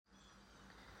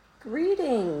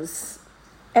Greetings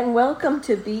and welcome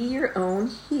to Be Your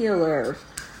Own Healer.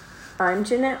 I'm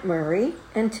Jeanette Murray,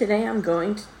 and today I'm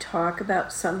going to talk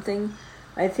about something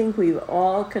I think we've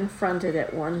all confronted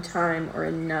at one time or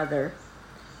another.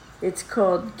 It's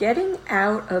called getting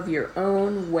out of your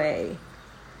own way.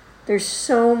 There's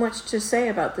so much to say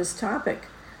about this topic,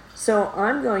 so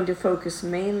I'm going to focus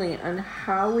mainly on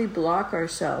how we block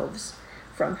ourselves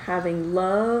from having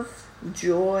love,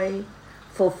 joy,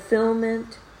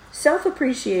 fulfillment,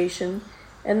 self-appreciation,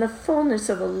 and the fullness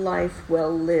of a life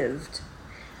well lived.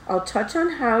 I'll touch on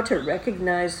how to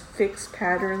recognize fixed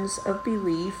patterns of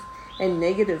belief and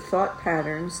negative thought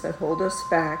patterns that hold us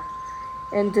back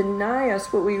and deny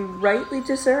us what we rightly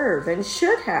deserve and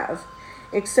should have,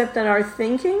 except that our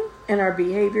thinking and our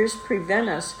behaviors prevent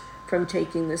us from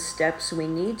taking the steps we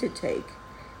need to take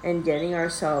and getting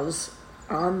ourselves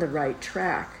on the right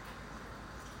track,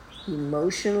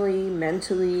 emotionally,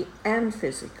 mentally, and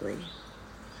physically.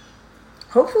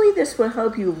 Hopefully this will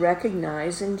help you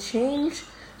recognize and change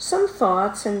some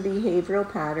thoughts and behavioral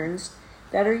patterns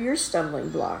that are your stumbling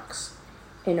blocks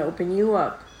and open you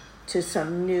up to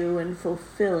some new and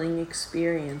fulfilling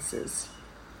experiences.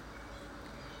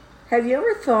 Have you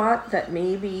ever thought that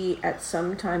maybe at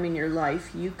some time in your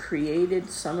life you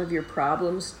created some of your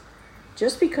problems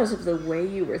just because of the way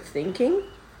you were thinking?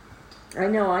 I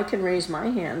know I can raise my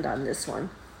hand on this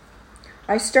one.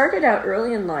 I started out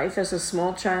early in life as a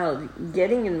small child,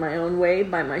 getting in my own way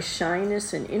by my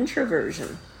shyness and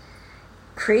introversion.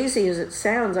 Crazy as it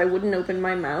sounds, I wouldn't open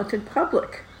my mouth in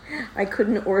public. I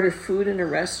couldn't order food in a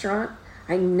restaurant.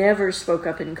 I never spoke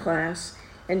up in class.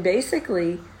 And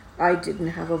basically, I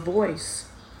didn't have a voice.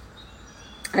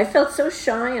 I felt so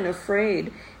shy and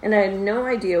afraid, and I had no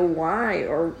idea why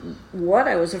or what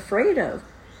I was afraid of.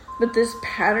 But this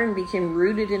pattern became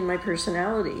rooted in my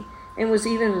personality and was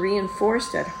even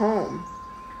reinforced at home.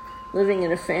 Living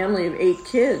in a family of 8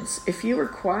 kids, if you were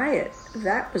quiet,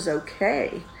 that was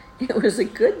okay. It was a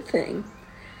good thing.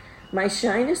 My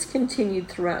shyness continued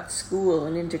throughout school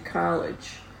and into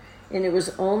college, and it was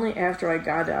only after I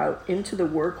got out into the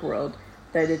work world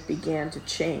that it began to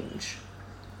change.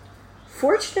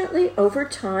 Fortunately, over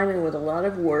time and with a lot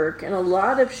of work and a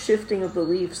lot of shifting of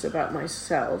beliefs about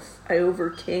myself, I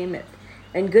overcame it.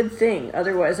 And good thing,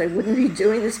 otherwise I wouldn't be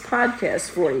doing this podcast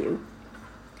for you.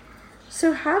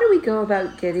 So how do we go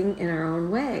about getting in our own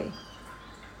way?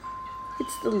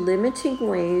 It's the limiting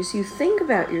ways you think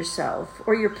about yourself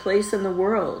or your place in the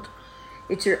world.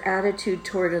 It's your attitude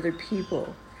toward other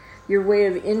people, your way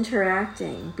of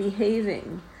interacting,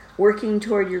 behaving, working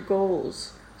toward your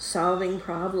goals, solving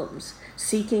problems,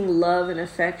 seeking love and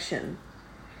affection.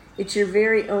 It's your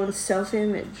very own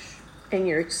self-image and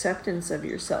your acceptance of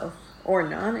yourself or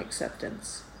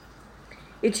non-acceptance.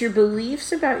 It's your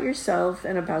beliefs about yourself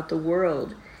and about the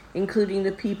world, including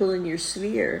the people in your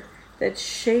sphere, that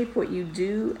shape what you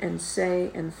do and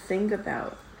say and think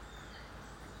about.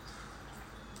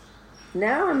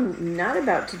 Now, I'm not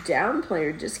about to downplay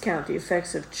or discount the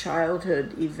effects of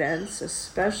childhood events,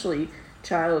 especially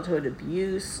childhood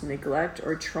abuse, neglect,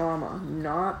 or trauma.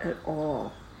 Not at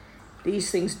all.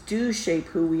 These things do shape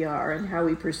who we are and how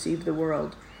we perceive the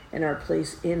world and our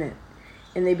place in it.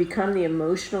 And they become the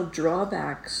emotional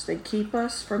drawbacks that keep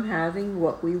us from having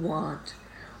what we want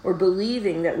or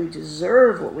believing that we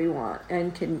deserve what we want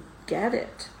and can get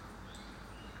it.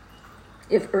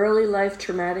 If early life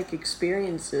traumatic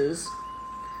experiences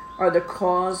are the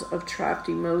cause of trapped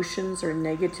emotions or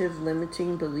negative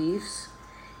limiting beliefs,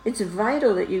 it's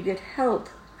vital that you get help,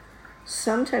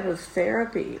 some type of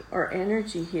therapy or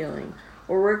energy healing,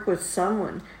 or work with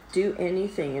someone. Do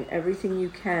anything and everything you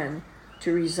can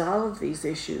to resolve these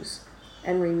issues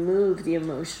and remove the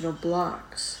emotional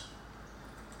blocks.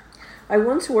 I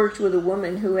once worked with a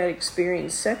woman who had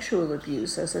experienced sexual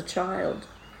abuse as a child.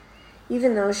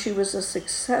 Even though she was a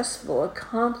successful,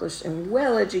 accomplished, and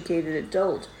well-educated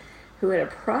adult who had a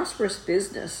prosperous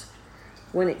business,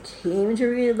 when it came to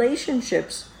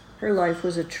relationships, her life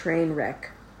was a train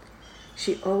wreck.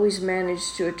 She always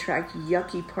managed to attract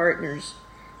yucky partners,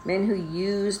 men who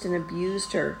used and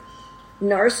abused her,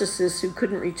 narcissists who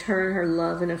couldn't return her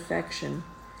love and affection,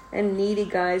 and needy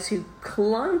guys who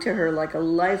clung to her like a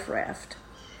life raft.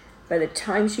 By the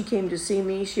time she came to see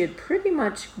me, she had pretty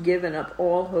much given up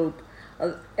all hope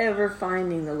of ever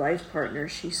finding the life partner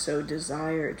she so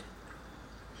desired.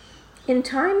 In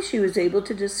time, she was able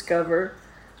to discover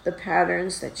the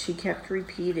patterns that she kept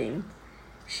repeating.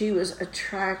 She was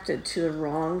attracted to the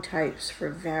wrong types for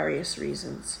various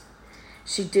reasons.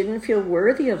 She didn't feel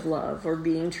worthy of love or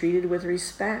being treated with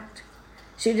respect.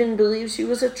 She didn't believe she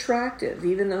was attractive,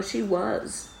 even though she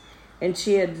was. and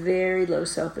she had very low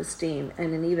self-esteem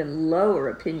and an even lower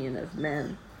opinion of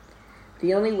men.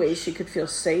 The only way she could feel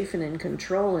safe and in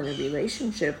control in a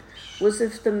relationship was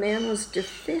if the man was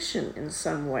deficient in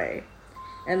some way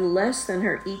and less than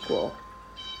her equal.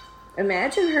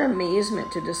 Imagine her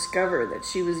amazement to discover that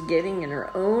she was getting in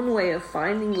her own way of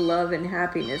finding love and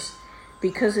happiness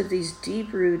because of these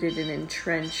deep-rooted and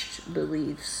entrenched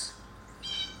beliefs.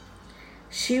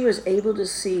 She was able to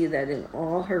see that in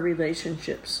all her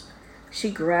relationships,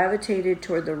 she gravitated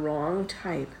toward the wrong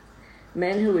type,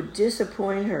 men who would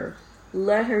disappoint her,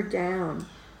 let her down,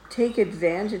 take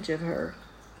advantage of her,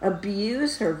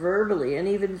 abuse her verbally and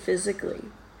even physically.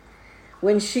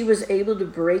 When she was able to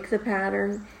break the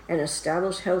pattern and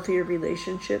establish healthier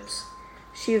relationships,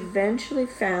 she eventually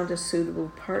found a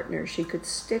suitable partner she could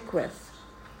stick with.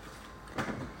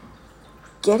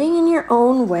 Getting in your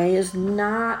own way is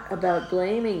not about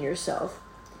blaming yourself,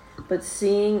 but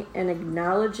seeing and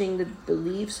acknowledging the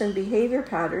beliefs and behavior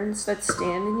patterns that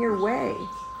stand in your way.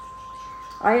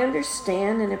 I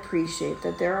understand and appreciate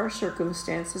that there are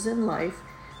circumstances in life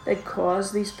that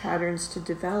cause these patterns to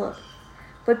develop,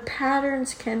 but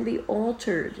patterns can be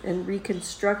altered and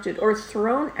reconstructed or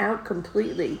thrown out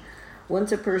completely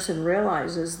once a person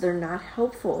realizes they're not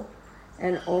helpful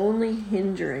and only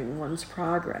hindering one's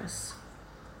progress.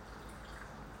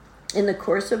 In the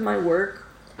course of my work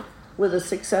with a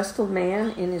successful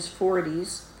man in his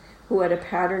 40s who had a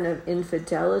pattern of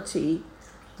infidelity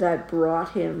that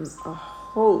brought him a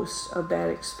host of bad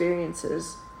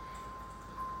experiences,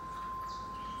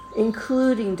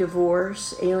 including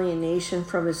divorce, alienation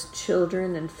from his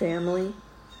children and family,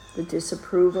 the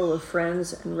disapproval of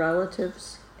friends and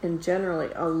relatives, and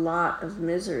generally a lot of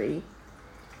misery,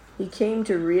 he came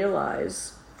to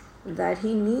realize that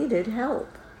he needed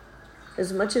help.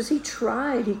 As much as he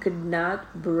tried, he could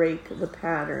not break the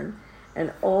pattern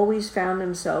and always found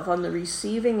himself on the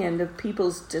receiving end of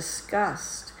people's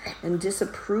disgust and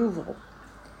disapproval.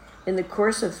 In the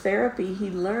course of therapy, he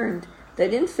learned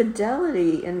that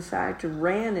infidelity, in fact,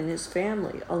 ran in his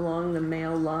family along the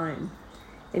male line.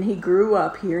 And he grew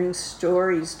up hearing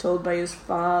stories told by his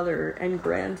father and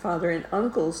grandfather and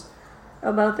uncles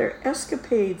about their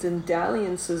escapades and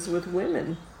dalliances with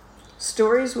women.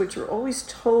 Stories which were always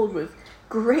told with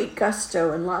great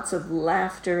gusto and lots of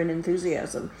laughter and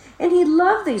enthusiasm. And he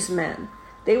loved these men.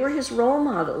 They were his role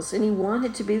models, and he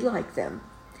wanted to be like them.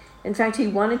 In fact, he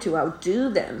wanted to outdo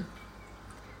them.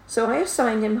 So I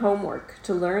assigned him homework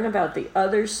to learn about the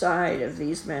other side of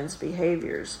these men's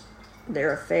behaviors,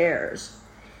 their affairs.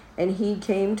 And he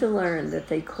came to learn that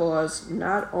they caused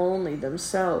not only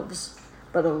themselves,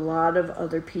 but a lot of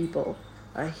other people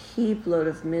a heap load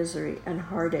of misery and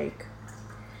heartache.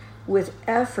 With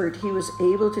effort, he was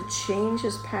able to change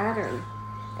his pattern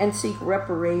and seek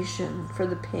reparation for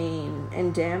the pain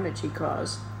and damage he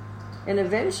caused. And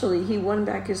eventually, he won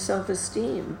back his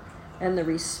self-esteem and the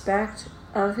respect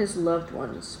of his loved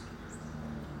ones.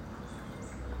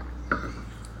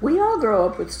 We all grow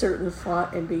up with certain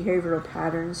thought and behavioral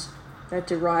patterns that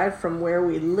derive from where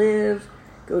we live,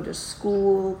 go to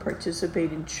school,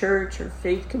 participate in church or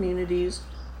faith communities,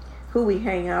 who we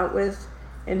hang out with,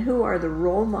 and who are the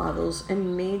role models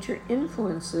and major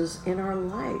influences in our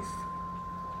life.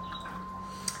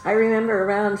 I remember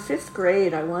around 5th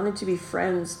grade, I wanted to be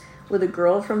friends with a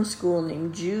girl from school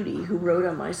named Judy who rode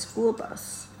on my school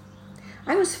bus.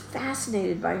 I was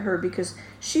fascinated by her because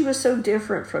she was so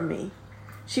different from me.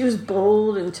 She was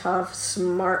bold and tough,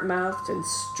 smart-mouthed and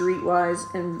streetwise,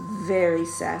 and very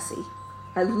sassy.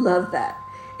 I loved that.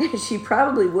 And she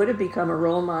probably would have become a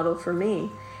role model for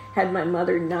me had my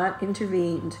mother not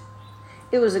intervened.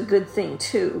 It was a good thing,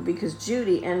 too, because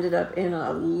Judy ended up in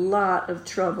a lot of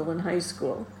trouble in high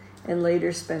school and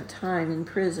later spent time in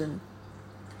prison.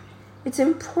 It's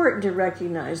important to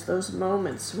recognize those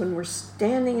moments when we're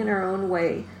standing in our own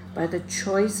way by the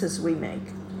choices we make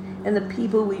and the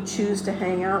people we choose to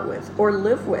hang out with or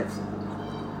live with.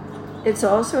 It's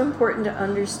also important to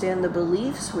understand the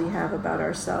beliefs we have about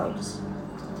ourselves.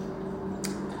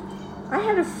 I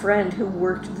had a friend who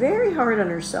worked very hard on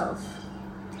herself.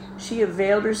 She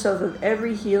availed herself of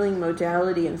every healing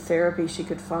modality and therapy she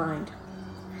could find.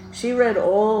 She read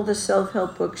all the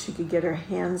self-help books she could get her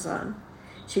hands on.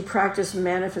 She practiced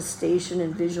manifestation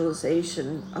and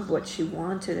visualization of what she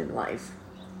wanted in life.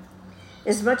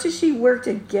 As much as she worked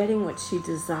at getting what she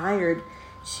desired,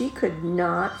 she could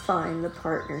not find the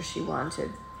partner she wanted.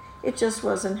 It just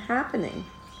wasn't happening.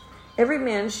 Every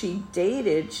man she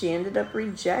dated, she ended up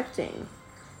rejecting.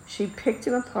 She picked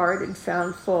him apart and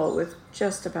found fault with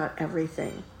just about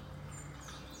everything.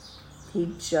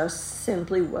 He just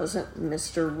simply wasn't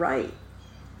Mr. Right.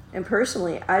 And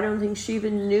personally, I don't think she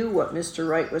even knew what Mr.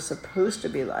 Right was supposed to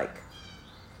be like.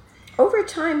 Over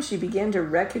time, she began to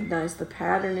recognize the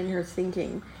pattern in her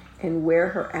thinking and where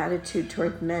her attitude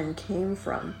toward men came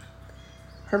from.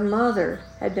 Her mother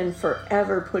had been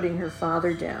forever putting her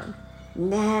father down,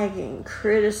 nagging,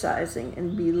 criticizing,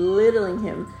 and belittling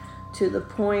him to the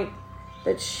point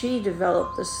that she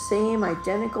developed the same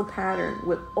identical pattern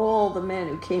with all the men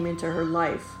who came into her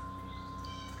life.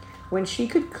 When she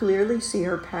could clearly see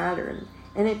her pattern,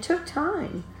 and it took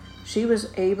time, she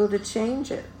was able to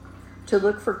change it, to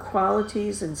look for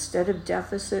qualities instead of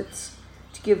deficits,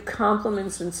 to give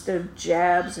compliments instead of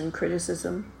jabs and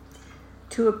criticism,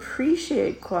 to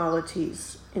appreciate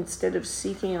qualities instead of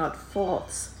seeking out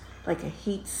faults like a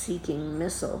heat-seeking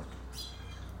missile.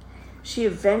 She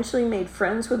eventually made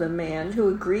friends with a man who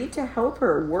agreed to help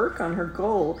her work on her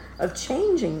goal of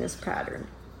changing this pattern.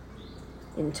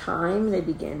 In time, they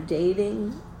began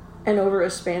dating, and over a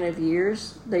span of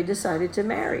years, they decided to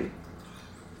marry.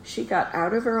 She got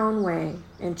out of her own way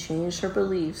and changed her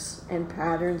beliefs and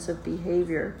patterns of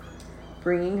behavior,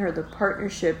 bringing her the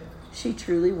partnership she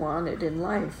truly wanted in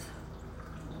life.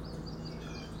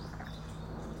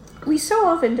 We so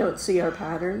often don't see our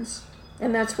patterns,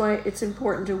 and that's why it's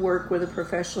important to work with a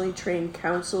professionally trained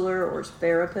counselor or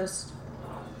therapist.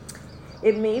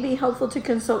 It may be helpful to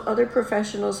consult other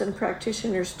professionals and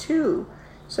practitioners too,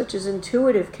 such as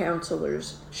intuitive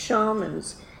counselors,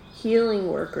 shamans, healing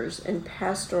workers, and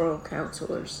pastoral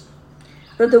counselors.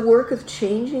 But the work of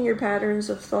changing your patterns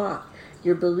of thought,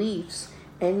 your beliefs,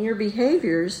 and your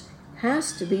behaviors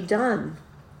has to be done.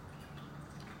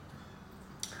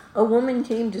 A woman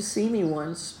came to see me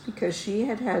once because she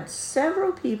had had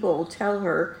several people tell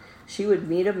her she would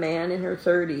meet a man in her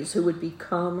 30s who would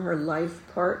become her life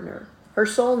partner, her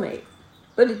soulmate.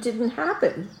 But it didn't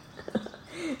happen.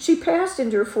 She passed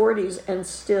into her 40s and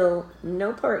still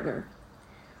no partner.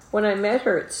 When I met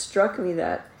her, it struck me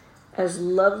that, as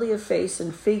lovely a face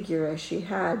and figure as she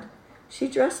had, she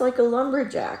dressed like a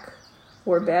lumberjack,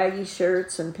 wore baggy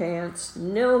shirts and pants,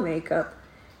 no makeup,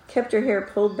 kept her hair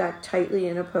pulled back tightly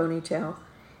in a ponytail,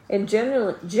 and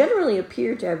generally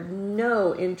appeared to have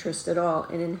no interest at all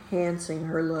in enhancing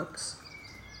her looks.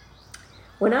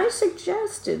 When I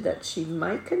suggested that she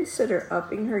might consider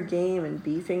upping her game and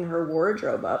beefing her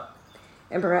wardrobe up,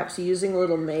 and perhaps using a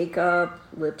little makeup,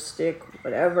 lipstick,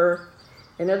 whatever,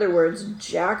 in other words,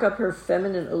 jack up her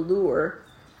feminine allure,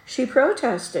 she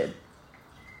protested.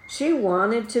 She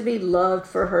wanted to be loved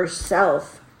for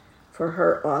herself, for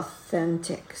her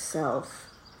authentic self.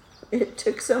 It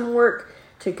took some work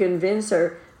to convince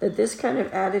her that this kind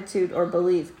of attitude or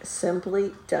belief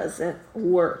simply doesn't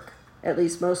work, at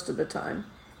least most of the time.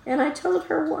 And I told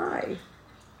her why.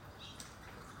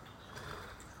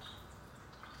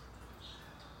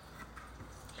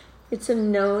 It's a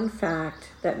known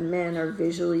fact that men are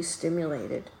visually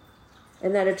stimulated,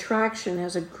 and that attraction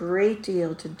has a great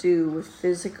deal to do with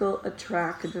physical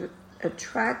attractiveness,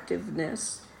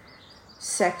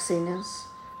 sexiness,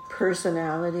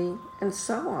 personality, and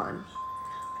so on.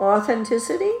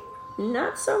 Authenticity?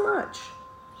 Not so much.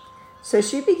 So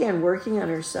she began working on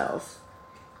herself,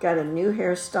 got a new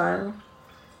hairstyle,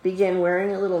 began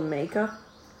wearing a little makeup,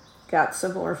 got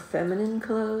some more feminine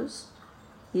clothes,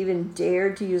 even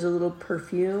dared to use a little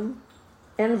perfume,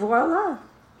 and voila,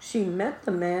 she met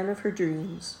the man of her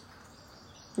dreams.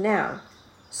 Now,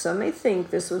 some may think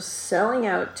this was selling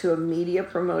out to a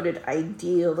media-promoted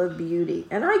ideal of beauty,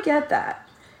 and I get that.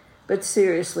 But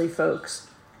seriously, folks,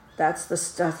 that's the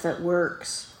stuff that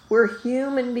works. We're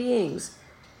human beings,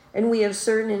 and we have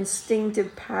certain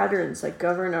instinctive patterns that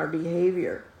govern our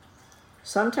behavior.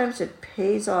 Sometimes it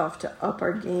pays off to up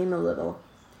our game a little.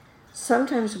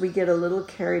 Sometimes we get a little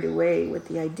carried away with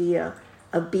the idea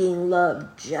of being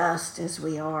loved just as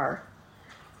we are.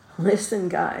 Listen,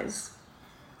 guys,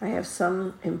 I have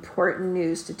some important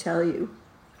news to tell you.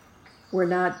 We're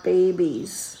not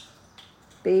babies.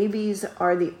 Babies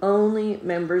are the only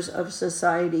members of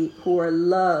society who are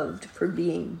loved for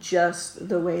being just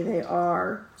the way they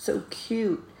are, so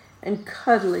cute and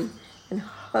cuddly and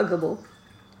huggable.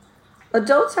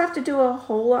 Adults have to do a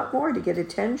whole lot more to get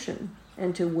attention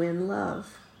and to win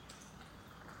love.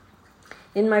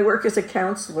 In my work as a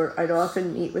counselor, I'd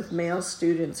often meet with male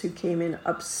students who came in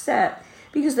upset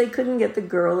because they couldn't get the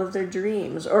girl of their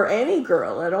dreams, or any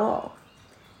girl at all.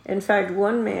 In fact,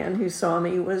 one man who saw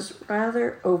me was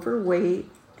rather overweight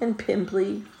and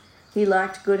pimply. He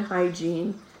lacked good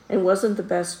hygiene and wasn't the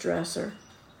best dresser.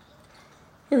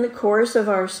 In the course of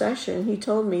our session, he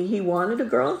told me he wanted a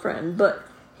girlfriend, but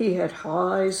he had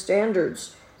high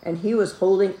standards, and he was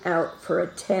holding out for a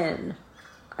 10.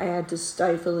 I had to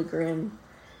stifle a grin.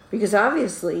 because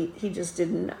obviously he just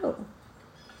didn't know.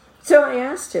 So I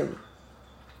asked him,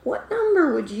 what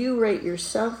number would you rate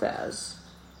yourself as?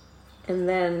 And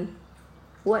then,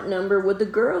 what number would the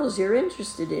girls you're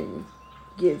interested in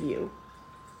give you?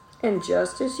 And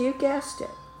just as you guessed it,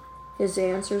 his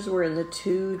answers were in the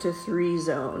 2 to 3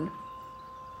 zone.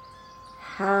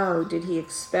 How did he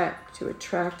expect to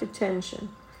attract attention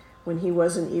when he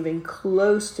wasn't even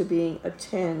close to being a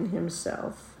 10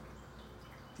 himself?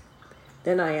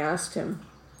 Then I asked him,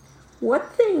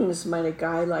 what things might a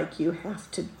guy like you have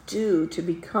to do to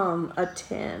become a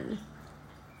 10?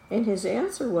 And his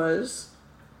answer was,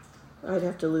 I'd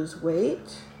have to lose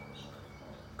weight,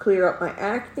 clear up my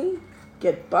acne,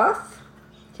 get buff,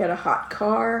 get a hot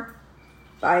car,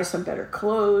 buy some better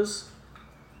clothes,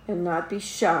 and not be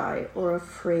shy or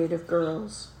afraid of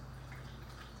girls.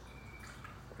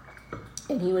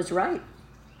 And he was right.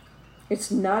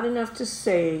 It's not enough to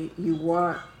say you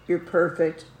want your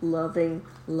perfect, loving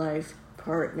life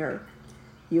partner.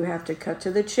 You have to cut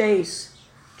to the chase,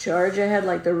 charge ahead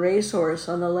like the racehorse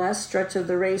on the last stretch of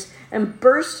the race, and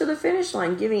burst to the finish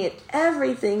line, giving it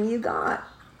everything you got.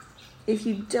 If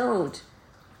you don't,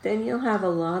 then you'll have a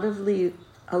lot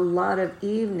of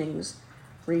evenings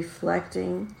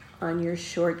reflecting on your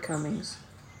shortcomings,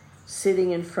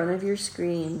 sitting in front of your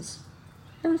screens,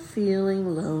 and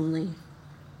feeling lonely.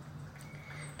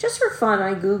 Just for fun,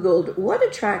 I Googled what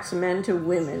attracts men to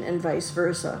women and vice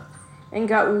versa, and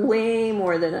got way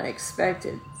more than I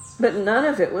expected, but none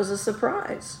of it was a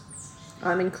surprise.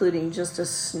 I'm including just a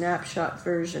snapshot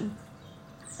version.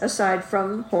 Aside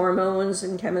from hormones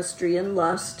and chemistry and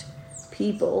lust,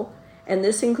 people, and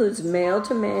this includes male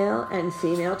to male and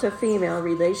female to female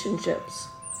relationships,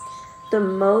 the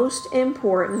most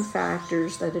important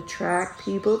factors that attract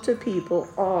people to people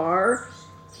are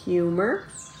humor,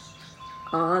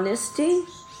 honesty,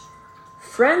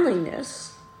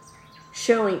 friendliness,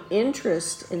 showing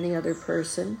interest in the other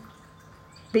person,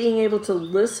 being able to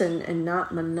listen and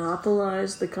not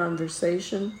monopolize the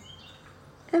conversation,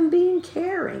 and being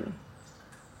caring.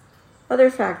 Other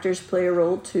factors play a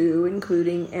role too,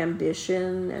 including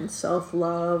ambition and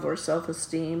self-love or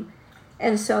self-esteem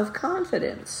and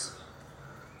self-confidence.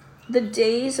 The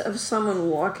days of someone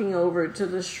walking over to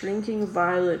the shrinking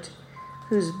Violet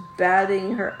who's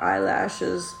batting her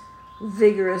eyelashes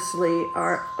vigorously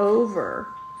are over.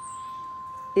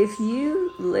 If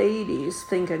you ladies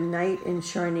think a knight in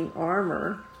shining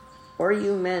armor, or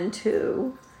you men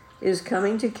too, is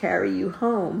coming to carry you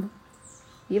home,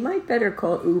 you might better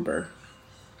call Uber.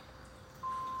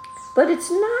 But it's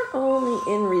not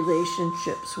only in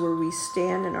relationships where we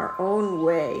stand in our own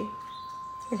way.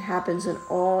 It happens in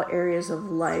all areas of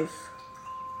life,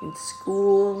 in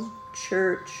school,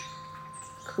 church,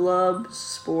 clubs,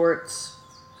 sports,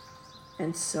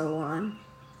 and so on.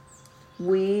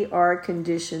 We are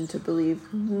conditioned to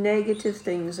believe negative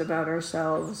things about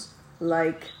ourselves,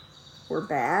 like we're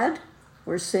bad,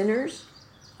 we're sinners,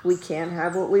 we can't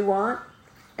have what we want,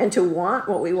 and to want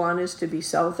what we want is to be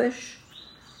selfish.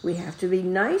 We have to be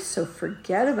nice, so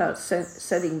forget about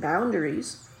setting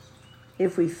boundaries.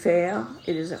 If we fail,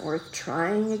 it isn't worth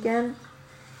trying again.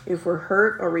 If we're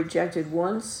hurt or rejected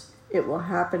once, it will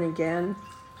happen again.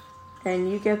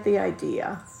 And you get the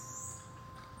idea.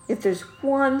 If there's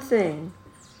one thing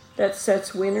that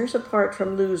sets winners apart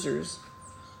from losers,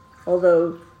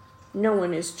 although no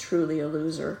one is truly a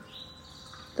loser,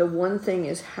 the one thing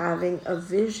is having a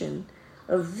vision.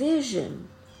 A vision,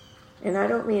 and I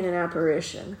don't mean an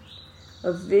apparition.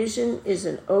 A vision is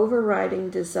an overriding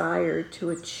desire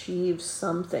to achieve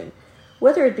something,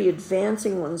 whether it be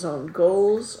advancing one's own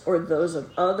goals or those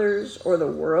of others or the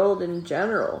world in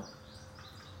general.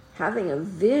 Having a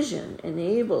vision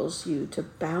enables you to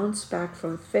bounce back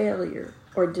from failure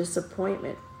or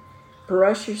disappointment,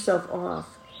 brush yourself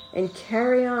off, and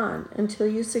carry on until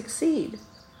you succeed.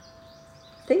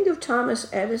 Think of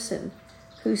Thomas Edison,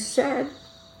 who said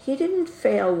he didn't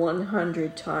fail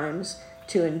 100 times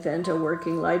to invent a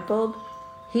working light bulb.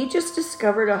 He just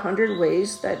discovered 100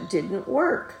 ways that didn't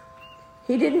work.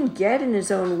 He didn't get in his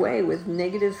own way with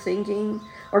negative thinking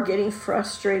or getting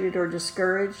frustrated or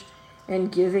discouraged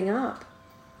and giving up.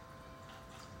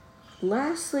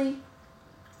 Lastly,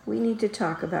 we need to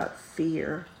talk about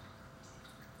fear.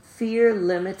 Fear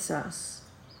limits us.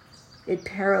 It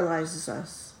paralyzes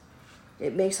us.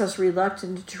 It makes us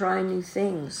reluctant to try new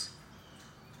things.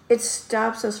 It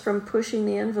stops us from pushing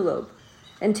the envelope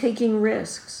and taking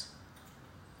risks.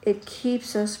 It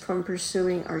keeps us from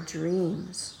pursuing our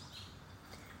dreams.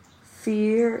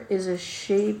 Fear is a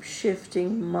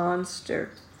shape-shifting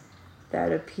monster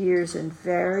that appears in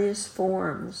various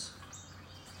forms.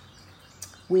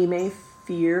 We may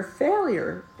fear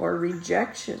failure or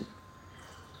rejection.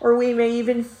 Or we may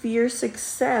even fear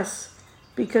success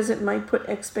because it might put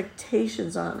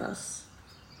expectations on us.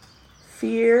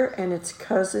 Fear and its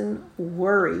cousin,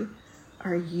 worry,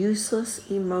 are useless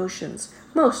emotions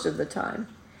most of the time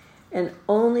and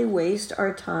only waste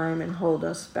our time and hold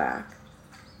us back.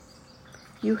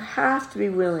 You have to be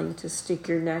willing to stick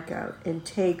your neck out and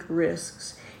take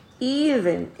risks,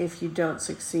 even if you don't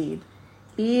succeed,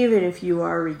 even if you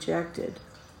are rejected.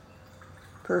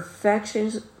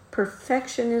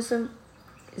 Perfectionism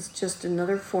is just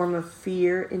another form of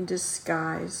fear in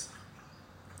disguise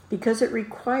because it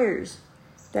requires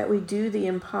that we do the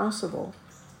impossible.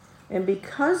 And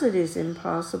because it is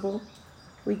impossible,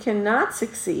 we cannot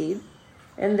succeed,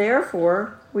 and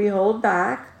therefore we hold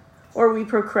back, or we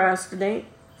procrastinate,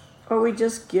 or we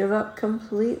just give up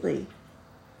completely.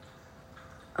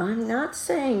 I'm not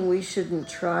saying we shouldn't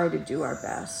try to do our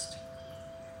best,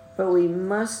 but we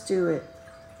must do it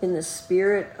in the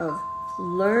spirit of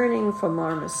learning from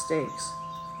our mistakes,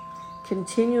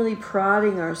 continually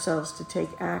prodding ourselves to take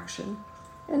action,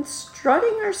 and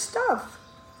strutting our stuff.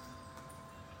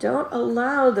 Don't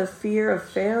allow the fear of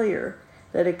failure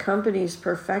that accompanies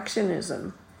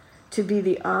perfectionism to be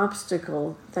the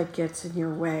obstacle that gets in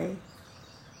your way.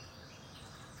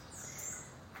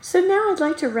 So now I'd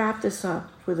like to wrap this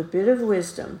up with a bit of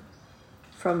wisdom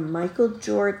from Michael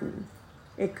Jordan.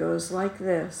 It goes like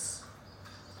this: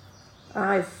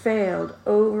 I've failed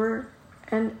over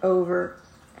and over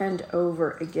and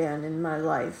over again in my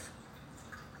life,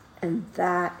 and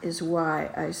that is why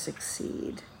I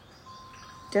succeed.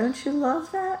 Don't you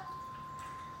love that?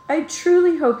 I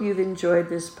truly hope you've enjoyed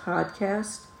this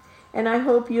podcast, and I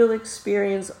hope you'll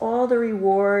experience all the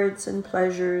rewards and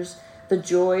pleasures, the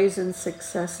joys and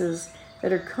successes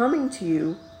that are coming to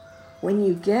you when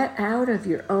you get out of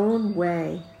your own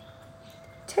way.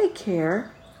 Take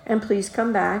care, and please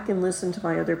come back and listen to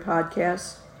my other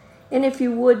podcasts. And if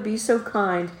you would be so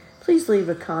kind, please leave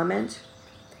a comment.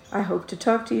 I hope to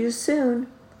talk to you soon.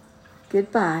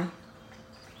 Goodbye.